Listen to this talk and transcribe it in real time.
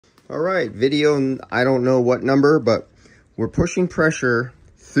All right, video, I don't know what number, but we're pushing pressure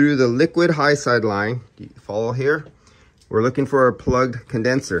through the liquid high side line. Do you follow here? We're looking for a plugged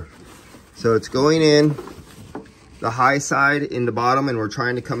condenser. So it's going in the high side in the bottom, and we're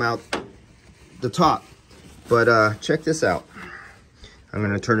trying to come out the top. But check this out. I'm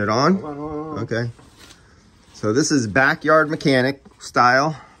gonna turn it on. Okay. So this is backyard mechanic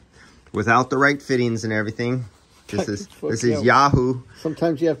style, without the right fittings and everything. This is Yahoo.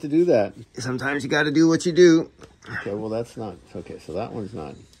 Sometimes you have to do that. Sometimes you got to do what you do. Okay, well that's not okay. So that one's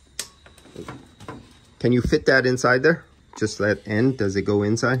not. Can you fit that inside there? Just that end? Does it go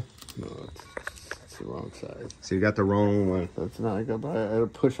inside? No, it's the wrong side. So you got the wrong one. That's not. I got to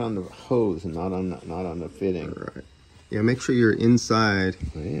push on the hose and not on the fitting. All right. Yeah, make sure you're inside.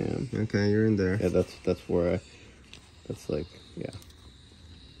 I am. Okay, you're in there. Yeah, that's where that's like, yeah.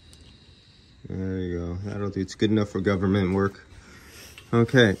 There you go. That'll do. It's good enough for government work.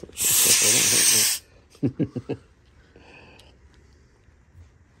 Okay.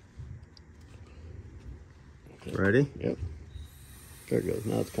 Ready? Yep. There it goes.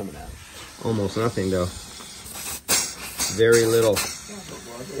 Now it's coming out. Almost nothing though. Very little.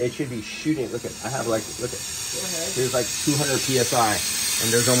 It should be shooting. Look at. I have like. Look at. There's like 200 psi,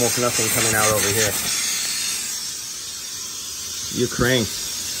 and there's almost nothing coming out over here. You crank.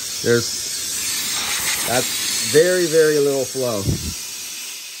 That's very, very little flow.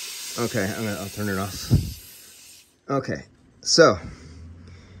 Okay, I'll turn it off. Okay, so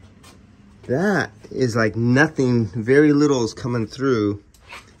that is like nothing, very little is coming through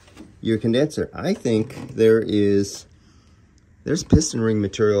your condenser. I think there's piston ring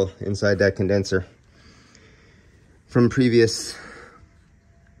material inside that condenser from previous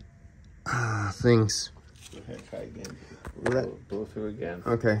things. Okay, try again. Blow through again.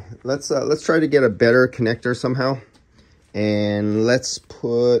 Okay, let's try to get a better connector somehow, and let's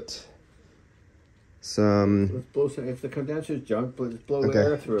put some. Let's blow some. If the condenser's junk, let's blow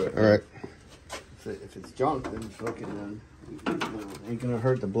air through it. All right. If it's junk, then fucking ain't gonna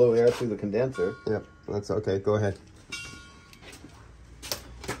hurt to blow air through the condenser. Yep, that's okay. Go ahead.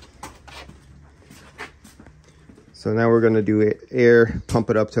 So now we're gonna do air,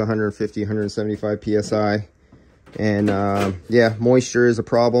 pump it up to 150, 175 psi. And yeah, moisture is a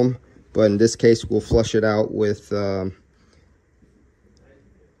problem, but in this case we'll flush it out with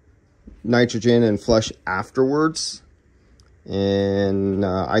nitrogen and flush afterwards. And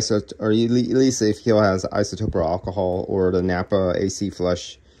or at least if he has isotopy alcohol or the Napa AC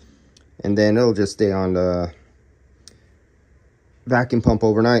flush, and then it'll just stay on the vacuum pump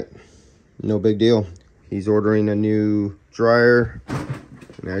overnight. No big deal. He's ordering a new dryer,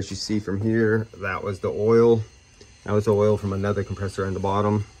 and as you see from here, that was the oil. That was the oil from another compressor on the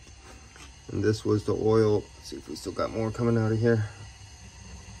bottom. And this was the oil. Let's see if we still got more coming out of here.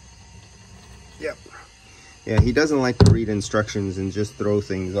 Yep. Yeah, he doesn't like to read instructions and just throw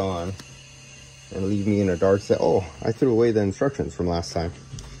things on and leave me in a dark set. Oh, I threw away the instructions from last time.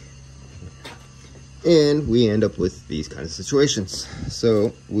 And we end up with these kind of situations.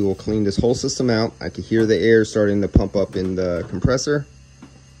 So we will clean this whole system out. I can hear the air starting to pump up in the compressor.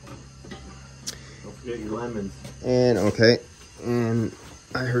 Don't forget your lemons. And okay, and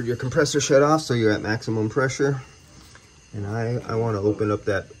I heard your compressor shut off, so you're at maximum pressure. And I want to open up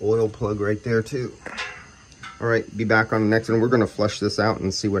that oil plug right there too. All right, be back on the next one. We're going to flush this out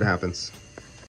and see what happens.